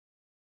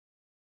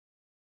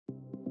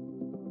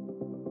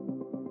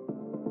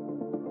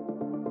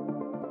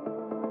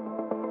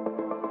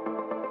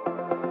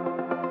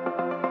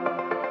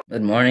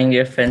Good morning,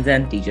 dear friends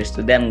and teachers.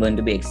 Today I'm going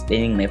to be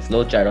explaining my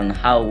flowchart on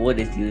how wood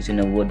is used in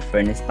a wood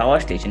furnace power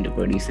station to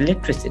produce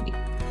electricity.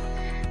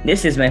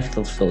 This is my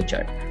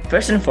flowchart.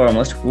 First and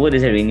foremost, wood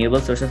is a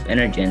renewable source of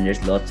energy and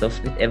there's lots of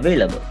it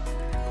available.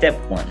 Step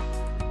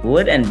 1.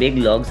 Wood and big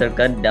logs are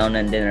cut down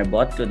and then are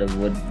brought to the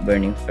wood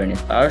burning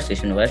furnace power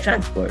station via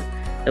transport.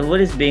 The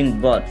wood is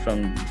being brought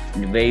from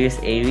various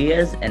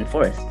areas and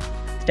forests.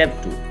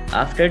 Step 2.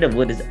 After the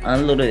wood is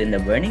unloaded in the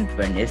burning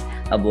furnace,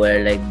 a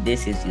boiler like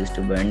this is used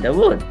to burn the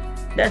wood.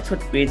 That's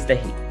what creates the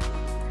heat.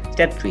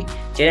 Step 3.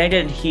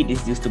 Generated heat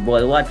is used to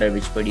boil water,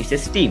 which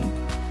produces steam.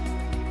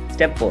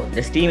 Step 4.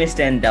 The steam is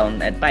sent down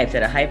at pipes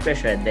at a high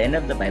pressure. At the end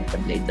of the pipe, the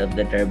blades of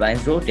the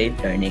turbines rotate,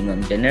 turning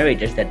on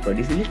generators that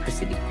produce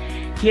electricity.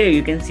 Here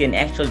you can see an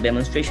actual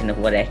demonstration of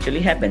what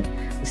actually happens.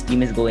 The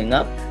steam is going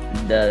up,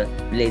 the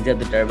blades of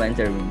the turbines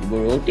are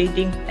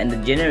rotating, and the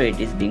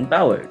generator is being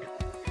powered.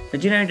 The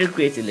generator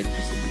creates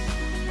electricity.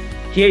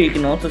 Here you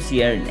can also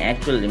see an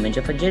actual image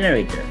of a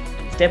generator.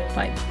 Step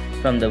 5.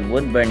 From the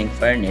wood burning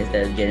furnace,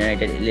 the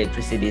generated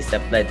electricity is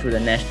supplied through the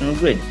national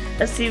grid,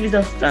 a series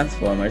of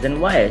transformers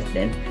and wires.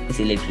 Then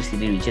this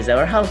electricity reaches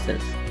our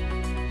houses.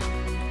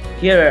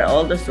 Here are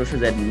all the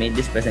sources that made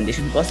this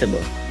presentation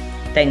possible.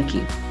 Thank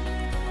you.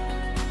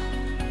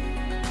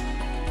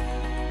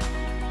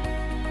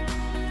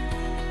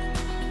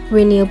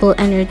 Renewable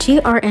energy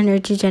or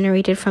energy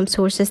generated from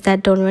sources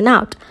that don't run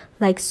out,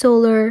 like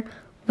solar,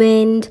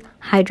 wind,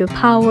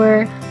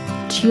 hydropower,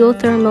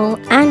 geothermal,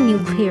 and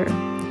nuclear.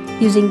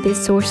 Using these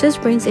sources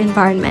brings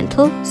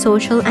environmental,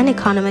 social, and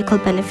economical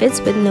benefits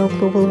with no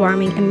global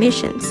warming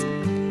emissions.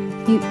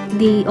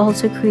 They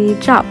also create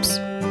jobs.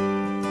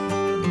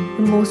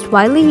 The most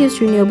widely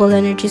used renewable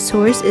energy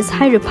source is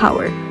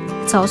hydropower.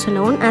 It's also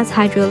known as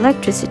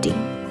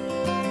hydroelectricity.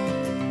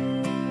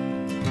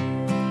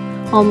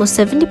 Almost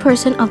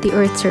 70% of the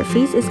Earth's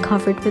surface is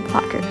covered with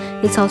water.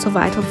 It's also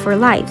vital for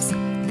lives.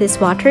 This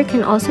water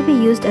can also be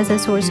used as a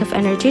source of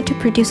energy to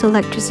produce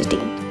electricity.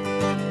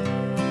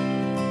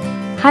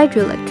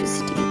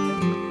 Hydroelectricity.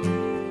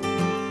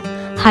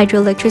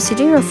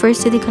 Hydroelectricity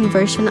refers to the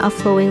conversion of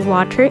flowing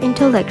water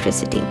into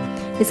electricity.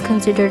 It's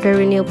considered a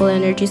renewable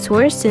energy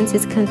source since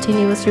it's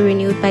continuously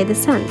renewed by the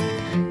sun.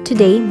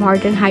 Today,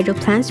 modern hydro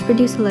plants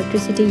produce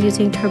electricity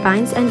using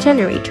turbines and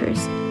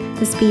generators.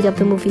 The speed of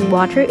the moving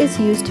water is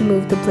used to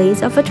move the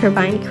blades of a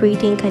turbine,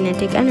 creating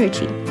kinetic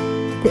energy.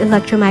 The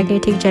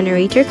electromagnetic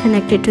generator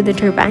connected to the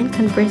turbine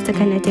converts the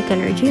kinetic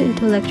energy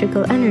into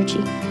electrical energy.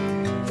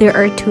 There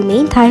are two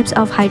main types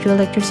of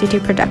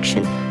hydroelectricity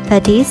production,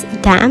 that is,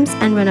 dams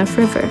and runoff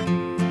river.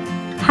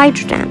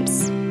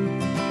 Hydrodams.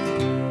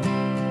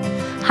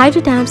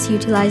 Hydrodams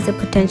utilize the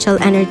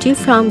potential energy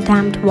from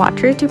dammed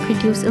water to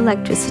produce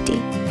electricity.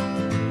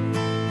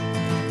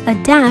 A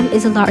dam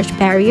is a large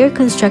barrier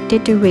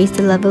constructed to raise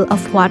the level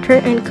of water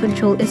and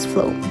control its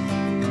flow.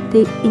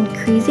 The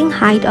increasing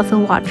height of the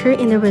water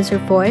in the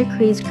reservoir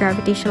creates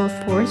gravitational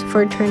force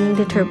for turning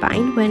the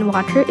turbine when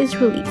water is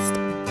released.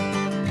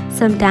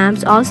 Some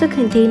dams also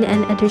contain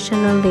an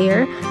additional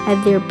layer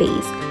at their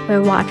base,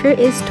 where water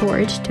is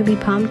stored to be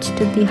pumped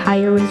to the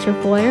higher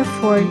reservoir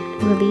for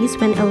release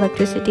when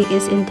electricity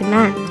is in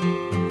demand.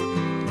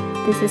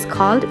 This is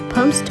called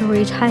pumped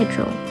storage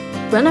hydro,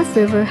 runoff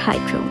river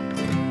hydro.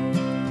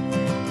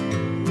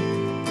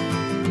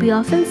 We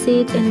often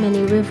see it in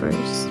many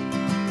rivers.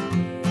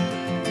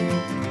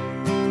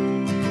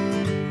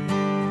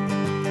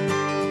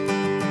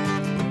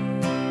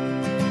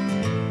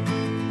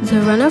 The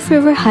runoff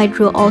river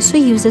hydro also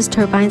uses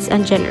turbines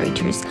and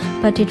generators,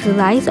 but it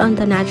relies on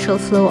the natural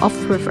flow of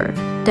the river,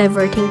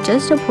 diverting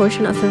just a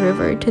portion of the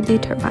river to the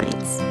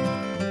turbines.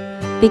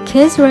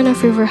 Because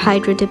runoff river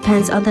hydro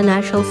depends on the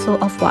natural flow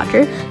of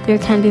water, there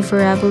can be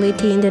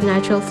variability in the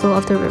natural flow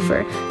of the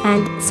river,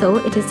 and so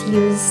it is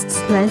used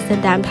less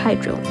than dammed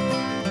hydro.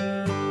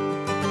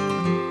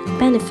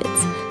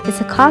 Benefits.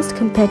 It's a cost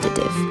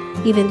competitive,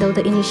 even though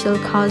the initial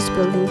cost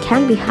building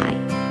can be high.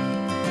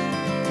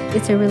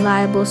 It's a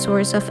reliable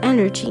source of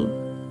energy.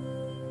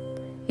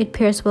 It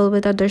pairs well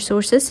with other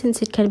sources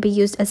since it can be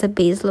used as a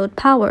baseload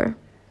power.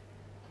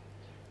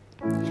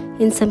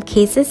 In some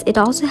cases, it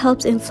also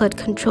helps in flood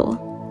control.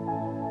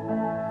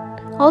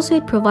 Also,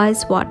 it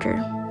provides water.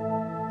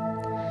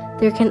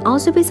 There can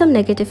also be some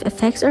negative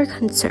effects or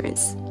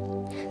concerns,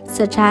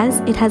 such as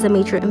it has a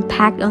major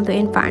impact on the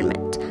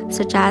environment,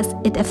 such as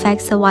it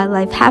affects the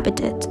wildlife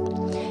habitat.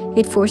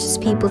 It forces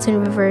peoples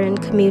in riverine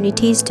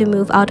communities to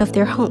move out of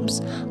their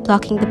homes,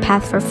 blocking the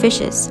path for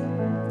fishes.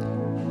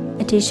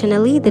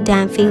 Additionally, the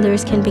dam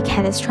failures can be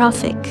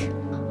catastrophic.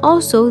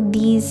 Also,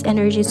 these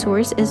energy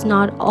source is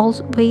not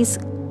always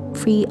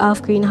free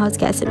of greenhouse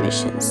gas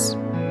emissions.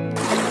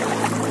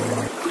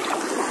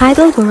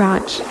 Tidal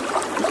barrage.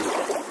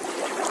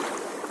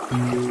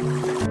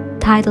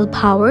 Tidal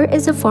power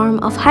is a form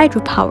of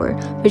hydropower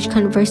which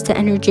converts the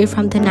energy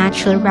from the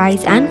natural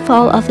rise and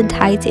fall of the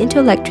tides into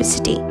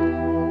electricity.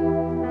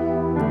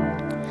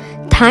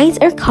 Tides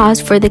are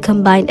caused for the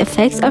combined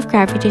effects of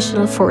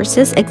gravitational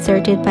forces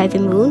exerted by the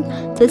moon,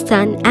 the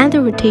sun, and the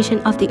rotation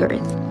of the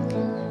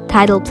earth.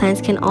 Tidal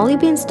plants can only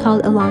be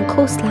installed along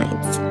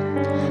coastlines.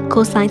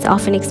 Coastlines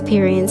often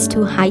experience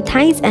too high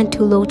tides and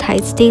too low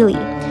tides daily.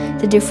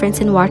 The difference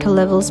in water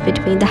levels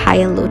between the high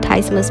and low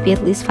tides must be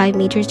at least 5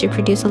 meters to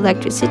produce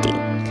electricity.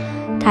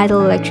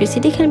 Tidal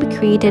electricity can be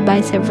created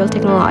by several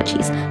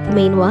technologies. The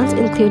main ones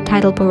include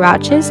tidal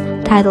barrages,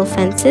 tidal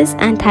fences,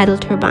 and tidal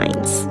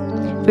turbines.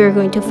 We are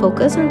going to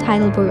focus on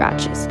tidal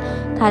barrages.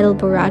 Tidal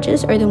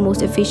barrages are the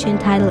most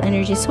efficient tidal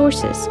energy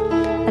sources.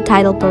 A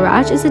tidal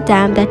barrage is a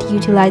dam that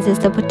utilizes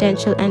the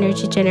potential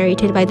energy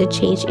generated by the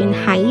change in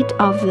height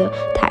of the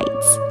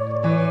tides.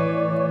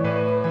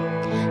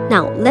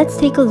 Now, let's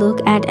take a look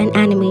at an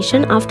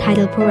animation of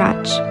tidal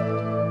barrage.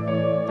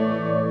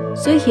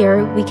 So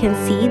here we can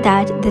see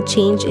that the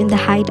change in the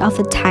height of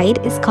a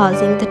tide is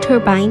causing the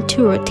turbine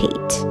to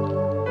rotate.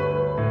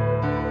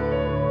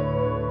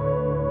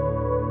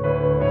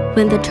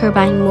 When the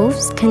turbine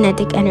moves,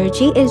 kinetic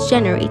energy is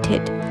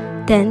generated.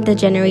 Then the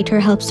generator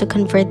helps to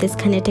convert this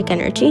kinetic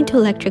energy into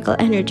electrical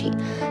energy.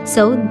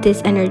 So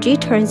this energy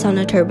turns on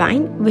a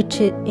turbine, which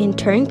in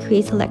turn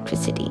creates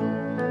electricity.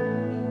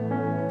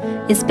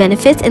 Its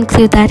benefits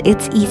include that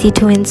it's easy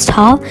to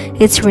install,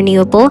 it's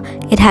renewable,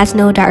 it has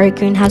no direct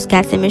greenhouse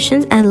gas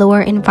emissions, and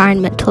lower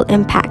environmental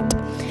impact.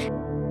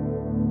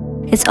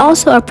 It's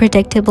also a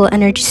predictable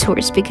energy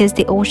source because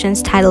the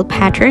ocean's tidal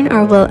pattern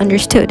are well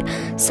understood,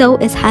 so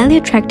it's highly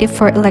attractive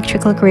for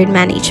electrical grid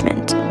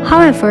management.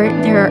 However,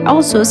 there are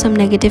also some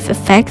negative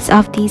effects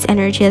of these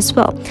energy as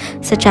well,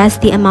 such as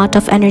the amount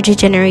of energy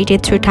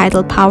generated through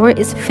tidal power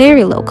is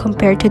very low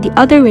compared to the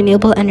other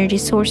renewable energy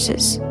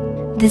sources.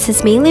 This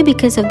is mainly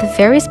because of the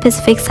very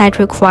specific site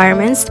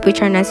requirements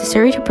which are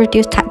necessary to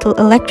produce tidal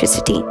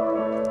electricity.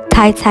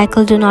 Tide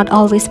cycles do not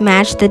always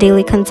match the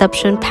daily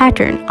consumption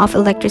pattern of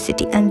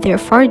electricity and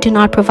therefore do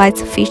not provide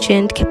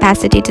sufficient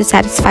capacity to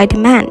satisfy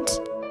demand.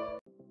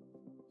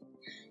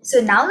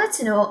 So now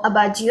let's know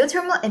about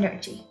geothermal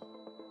energy.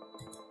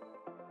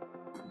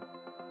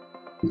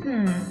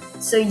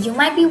 So you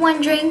might be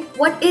wondering,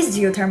 what is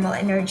geothermal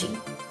energy?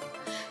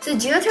 So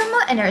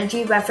geothermal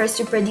energy refers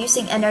to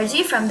producing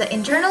energy from the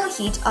internal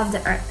heat of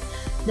the earth.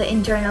 The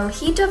internal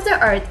heat of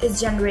the earth is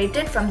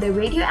generated from the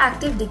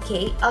radioactive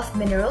decay of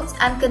minerals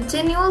and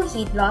continual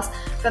heat loss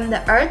from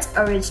the earth's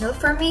original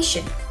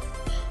formation.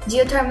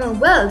 Geothermal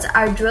wells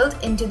are drilled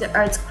into the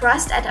earth's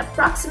crust at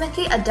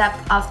approximately a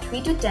depth of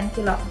 3 to 10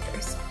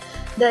 kilometers.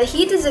 The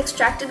heat is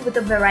extracted with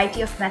a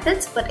variety of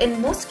methods, but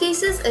in most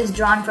cases is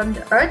drawn from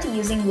the earth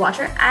using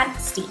water and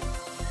steam.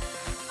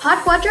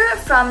 Hot water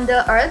from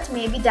the earth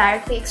may be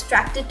directly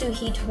extracted to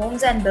heat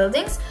homes and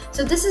buildings,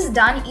 so this is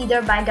done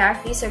either by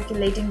directly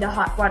circulating the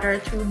hot water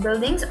through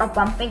buildings or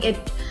pumping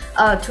it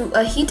through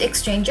a heat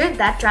exchanger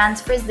that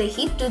transfers the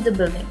heat to the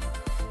building.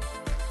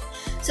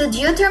 So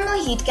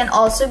geothermal heat can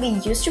also be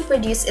used to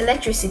produce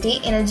electricity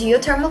in a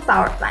geothermal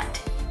power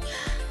plant.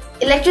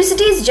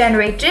 Electricity is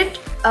generated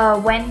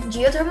when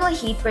geothermal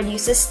heat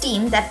produces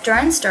steam that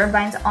turns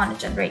turbines on a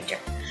generator.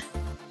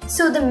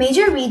 So the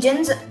major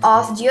regions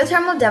of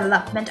geothermal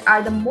development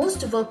are the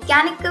most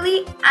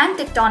volcanically and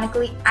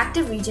tectonically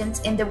active regions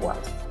in the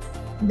world.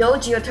 Though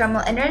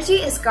geothermal energy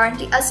is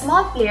currently a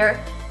small player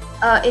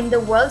in the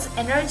world's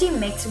energy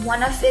mix,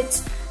 one of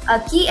its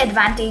key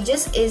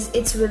advantages is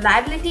its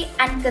reliability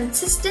and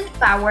consistent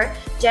power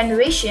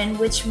generation,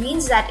 which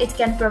means that it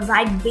can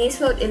provide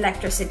baseload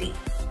electricity.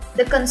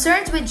 The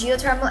concerns with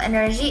geothermal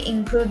energy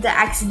include the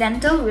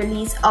accidental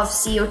release of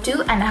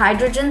CO2 and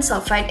hydrogen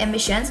sulfide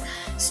emissions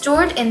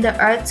stored in the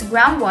Earth's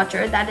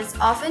groundwater that is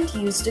often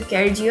used to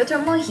carry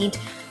geothermal heat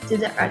to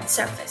the Earth's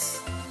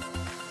surface.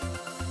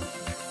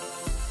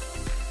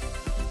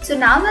 So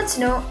now let's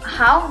know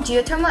how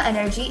geothermal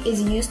energy is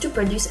used to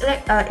produce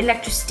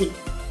electricity.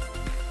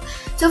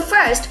 So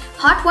first,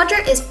 hot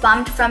water is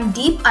pumped from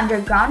deep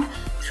underground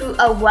through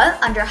a well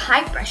under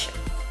high pressure.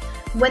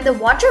 When the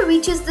water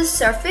reaches the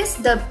surface,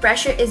 the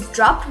pressure is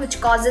dropped, which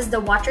causes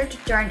the water to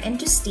turn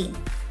into steam.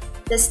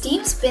 The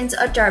steam spins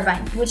a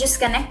turbine, which is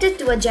connected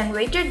to a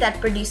generator that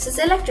produces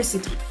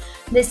electricity.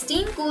 The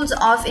steam cools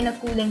off in a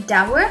cooling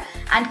tower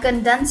and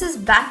condenses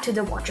back to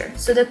the water.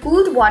 So the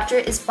cooled water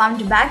is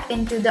pumped back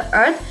into the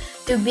earth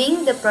to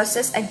begin the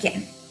process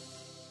again.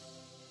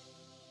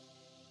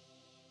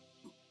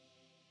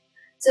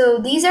 So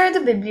these are the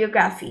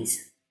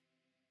bibliographies.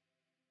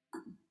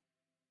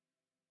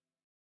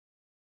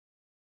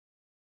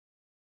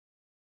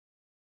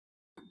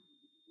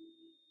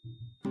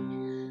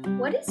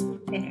 What is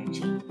wave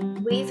energy?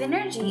 Wave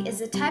energy is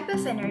a type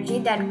of energy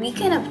that we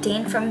can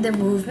obtain from the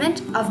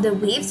movement of the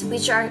waves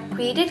which are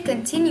created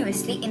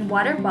continuously in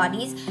water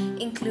bodies,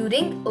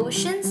 including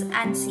oceans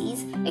and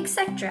seas,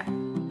 etc.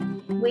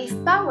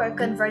 Wave power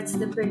converts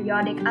the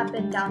periodic up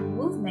and down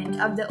movement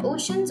of the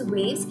ocean's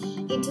waves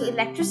into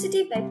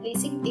electricity by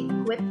placing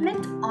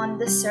equipment on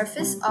the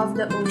surface of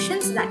the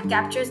oceans that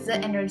captures the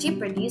energy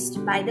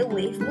produced by the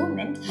wave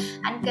movement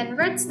and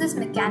converts this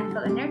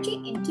mechanical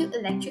energy into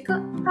electrical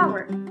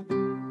power.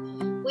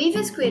 Wave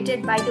is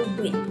created by the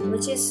wind,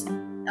 which is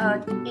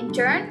in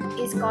turn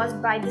is caused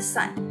by the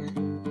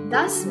sun,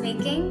 thus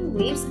making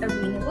waves a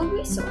renewable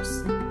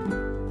resource.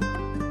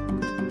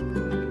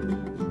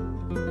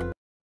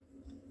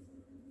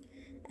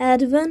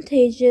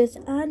 Advantages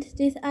and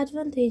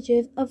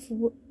disadvantages of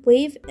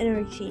wave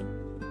energy.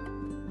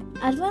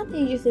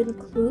 Advantages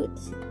include: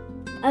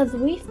 as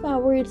wave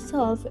power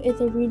itself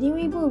is a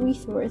renewable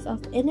resource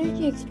of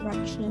energy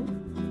extraction,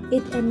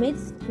 it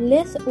emits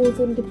less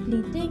ozone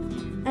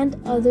depleting and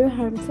other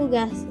harmful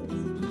gases.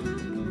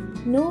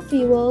 No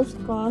fuels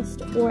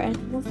cost or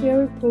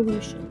atmospheric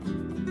pollution.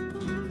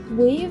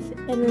 Wave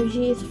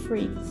energy is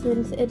free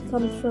since it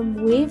comes from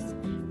waves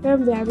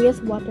from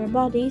various water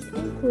bodies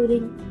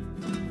including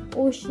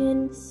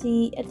ocean,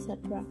 sea,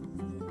 etc.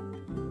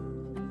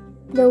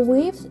 The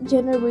waves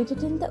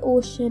generated in the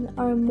ocean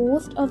are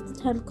most of the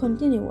time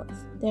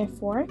continuous,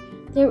 therefore,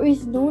 there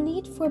is no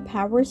need for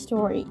power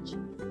storage.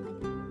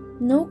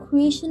 No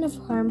creation of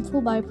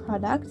harmful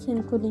byproducts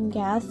including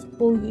gas,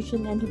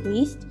 pollution and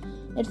waste,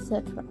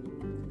 etc.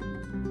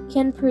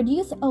 Can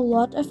produce a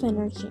lot of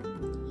energy,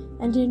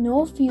 and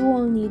no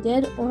fuel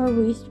needed or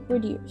waste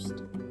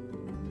produced.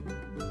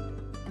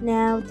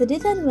 Now, the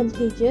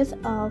disadvantages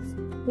of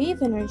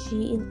wave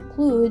energy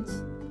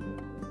includes: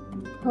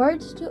 hard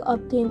to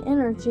obtain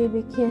energy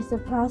because the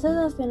process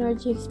of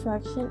energy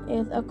extraction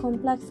is a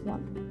complex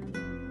one.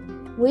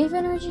 Wave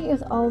energy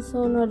is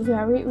also not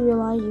very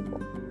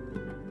reliable.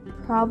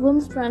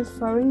 Problems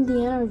transferring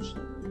the energy.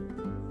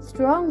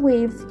 Strong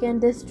waves can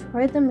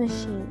destroy the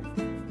machine.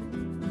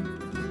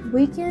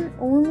 We can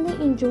only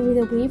enjoy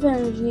the wave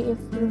energy if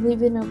we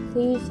live in a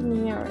place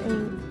near a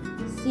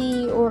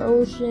sea or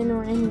ocean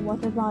or any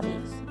water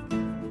bodies.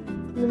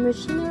 The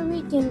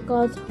machinery can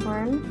cause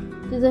harm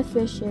to the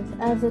fishes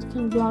as it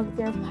can block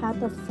their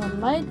path of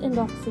sunlight and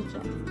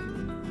oxygen.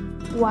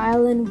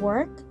 While in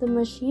work, the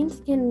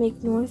machines can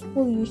make noise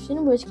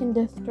pollution which can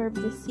disturb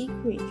the sea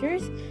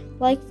creatures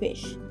like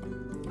fish,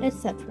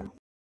 etc.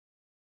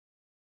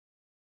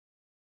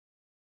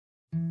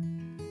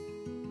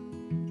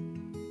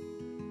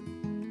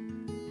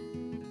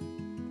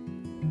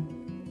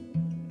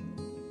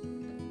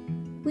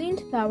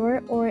 Wind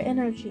power or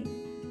energy.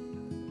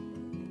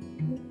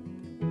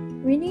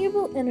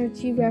 Renewable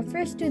energy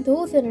refers to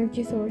those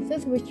energy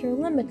sources which are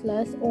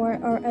limitless or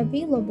are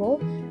available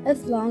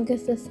as long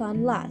as the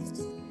sun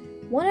lasts.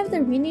 One of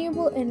the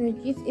renewable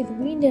energies is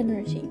wind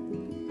energy.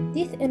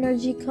 This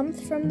energy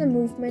comes from the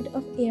movement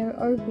of air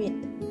or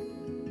wind.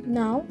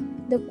 Now,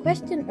 the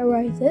question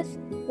arises,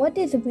 what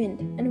is wind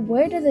and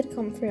where does it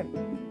come from?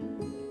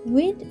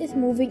 Wind is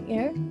moving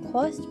air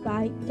caused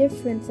by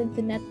differences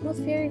in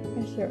atmospheric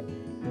pressure.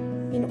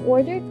 In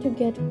order to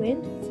get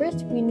wind,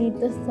 first we need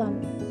the sun.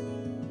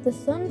 The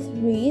sun's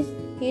rays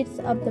heats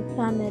up the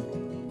planet.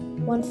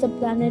 Once the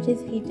planet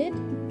is heated,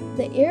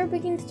 the air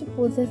begins to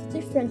possess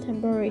different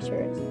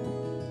temperatures.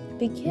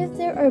 Because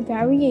there are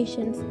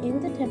variations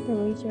in the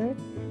temperature,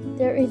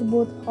 there is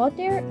both hot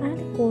air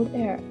and cold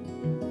air.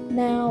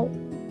 Now,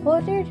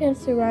 hot air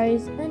tends to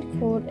rise and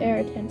cold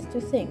air tends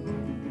to sink.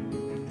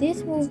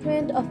 This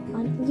movement of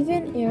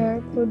uneven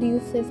air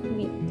produces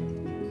wind.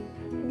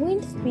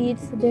 Wind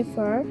speeds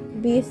differ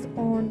based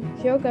on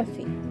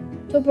geography,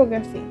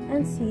 topography,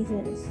 and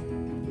seasons,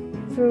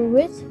 for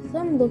which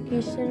some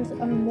locations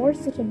are more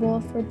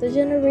suitable for the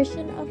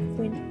generation of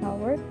wind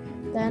power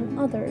than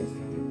others.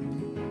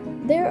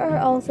 There are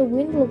also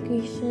wind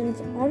locations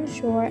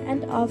onshore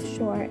and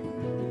offshore.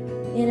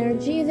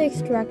 Energy is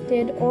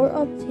extracted or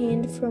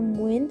obtained from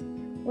wind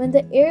when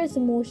the air's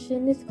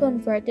motion is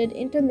converted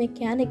into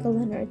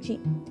mechanical energy.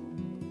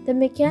 The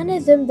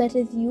mechanism that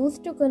is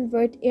used to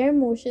convert air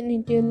motion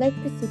into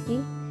electricity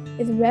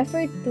is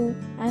referred to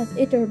as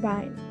a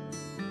turbine.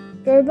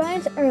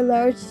 Turbines are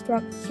large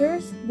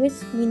structures with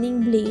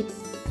spinning blades.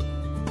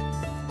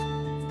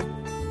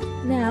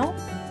 Now,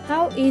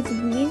 how is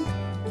wind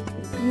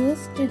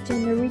used to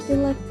generate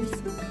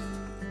electricity?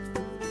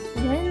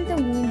 When the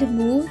wind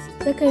moves,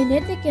 the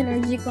kinetic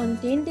energy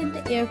contained in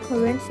the air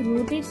currents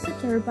rotates the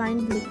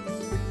turbine blades.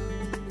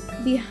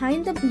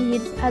 Behind the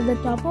blades at the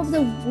top of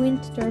the wind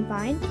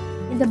turbine,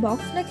 in the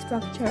box-like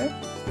structure,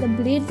 the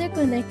blades are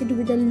connected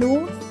with a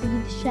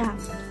low-speed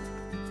shaft.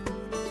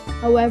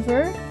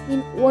 However,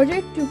 in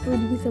order to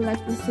produce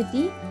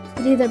electricity,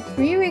 it is a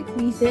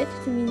prerequisite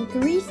to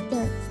increase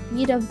the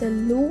speed of the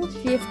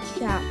low-shift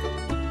shaft.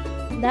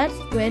 That's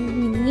when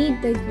we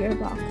need the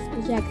gearbox,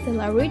 which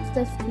accelerates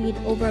the speed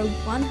over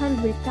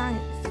 100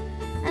 times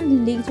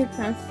and later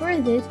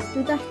transfers it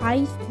to the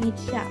high-speed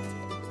shaft.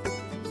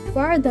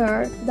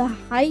 Further, the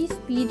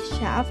high-speed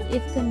shaft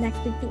is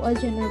connected to a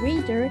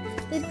generator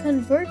that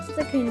converts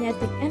the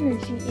kinetic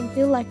energy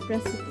into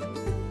electricity.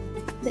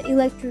 The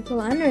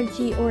electrical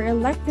energy or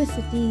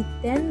electricity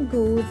then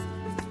goes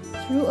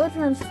through a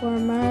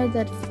transformer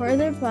that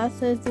further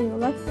passes the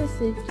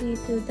electricity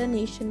to the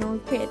national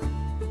grid,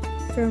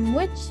 from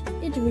which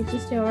it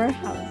reaches to our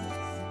houses.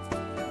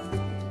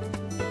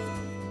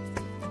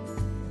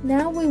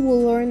 Now we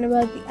will learn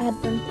about the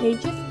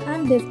advantages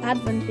and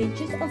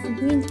disadvantages of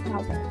wind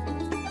power.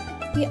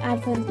 The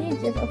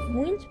advantages of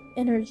wind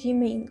energy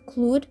may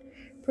include: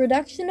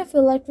 production of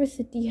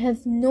electricity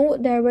has no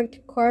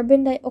direct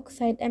carbon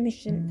dioxide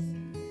emissions.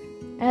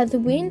 As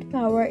wind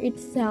power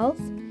itself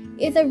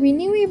is a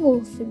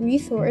renewable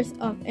resource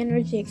of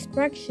energy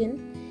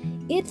extraction.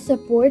 It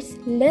supports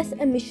less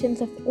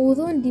emissions of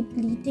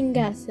ozone-depleting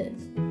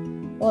gases.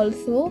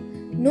 Also,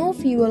 no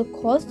fuel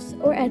costs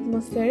or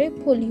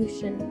atmospheric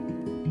pollution.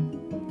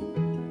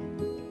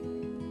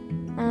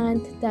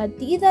 And that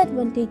these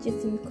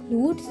advantages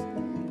includes,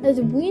 as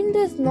wind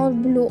does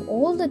not blow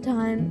all the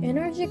time,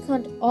 energy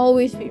can't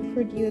always be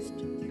produced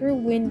through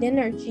wind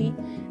energy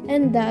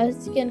and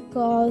thus can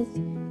cause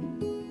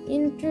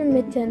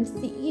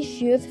intermittency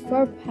issues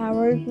for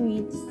power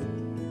grids.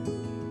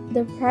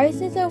 The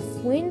prices of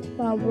wind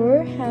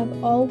power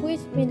have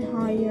always been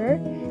higher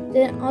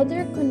than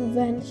other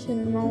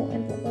conventional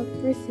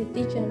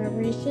electricity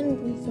generation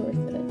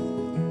resources.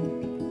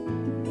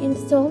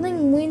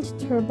 Installing wind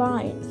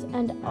turbines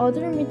and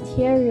other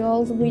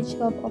materials which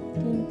help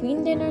obtain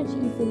wind energy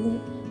easily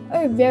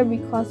are very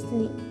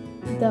costly.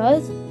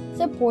 Thus,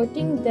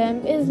 supporting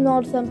them is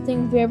not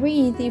something very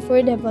easy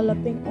for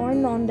developing or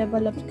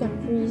non-developed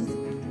countries.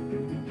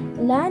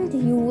 Land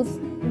use,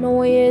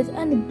 noise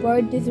and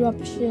bird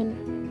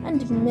disruption,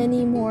 and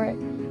many more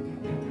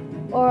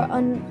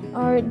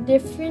are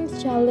different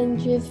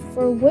challenges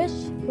for which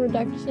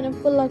production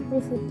of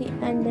electricity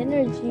and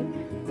energy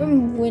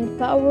from wind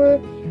power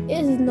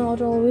is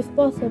not always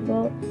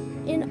possible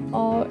in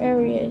all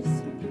areas.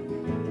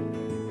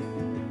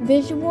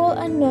 Visual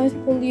and noise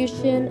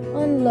pollution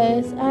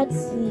unless at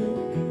sea.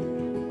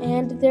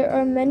 And there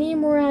are many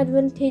more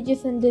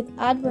advantages and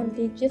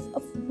disadvantages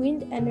of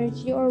wind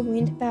energy or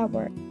wind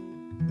power.